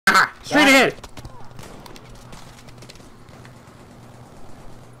Straight ahead.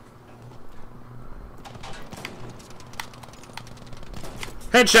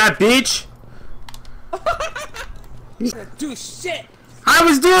 Headshot, bitch. Do shit. I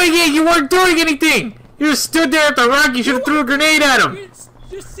was doing it. You weren't doing anything. You just stood there at the rock. You should have threw a grenade at him.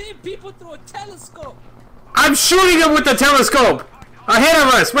 You're seeing people through a telescope. I'm shooting him with the telescope. Ahead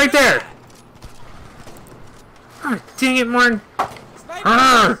of us, right there. Oh, dang it, Martin.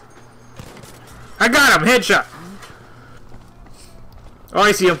 I got him. Headshot. Oh,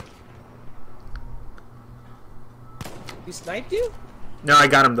 I see him. He sniped you? No, I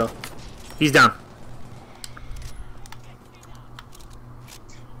got him, though. He's down.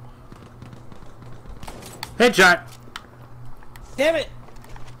 Headshot. Damn it!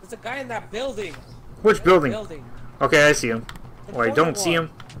 There's a guy in that building. Which building? Building. Okay, I see him. Oh, I don't see him.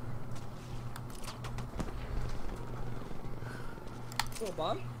 Little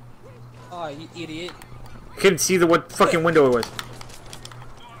bomb? Oh, you idiot. I couldn't see what fucking window it was.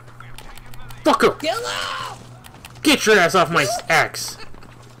 Fuck him! Kill him! Get your ass off my axe!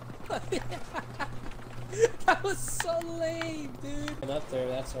 That was so lame, dude. I'm up there,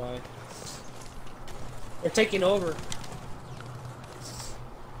 that's why. They're taking over.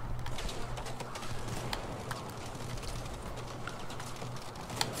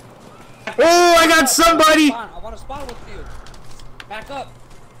 Oh, I got somebody! I want to spawn with you. Back up.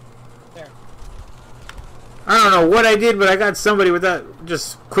 There. I don't know what I did, but I got somebody without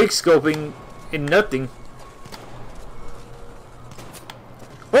just quick scoping and nothing.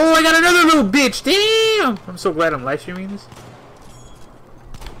 Oh, I got another little bitch! Damn! I'm so glad I'm live streaming this.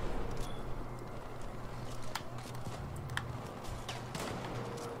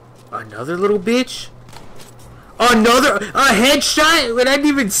 Another little bitch? Another a headshot when I didn't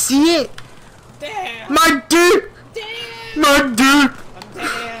even see it? Damn! My dude! Damn! My dude! I'm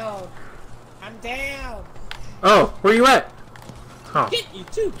down! I'm down! Oh, where you at? Oh. Hit you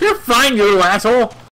too! You're fine, you little asshole!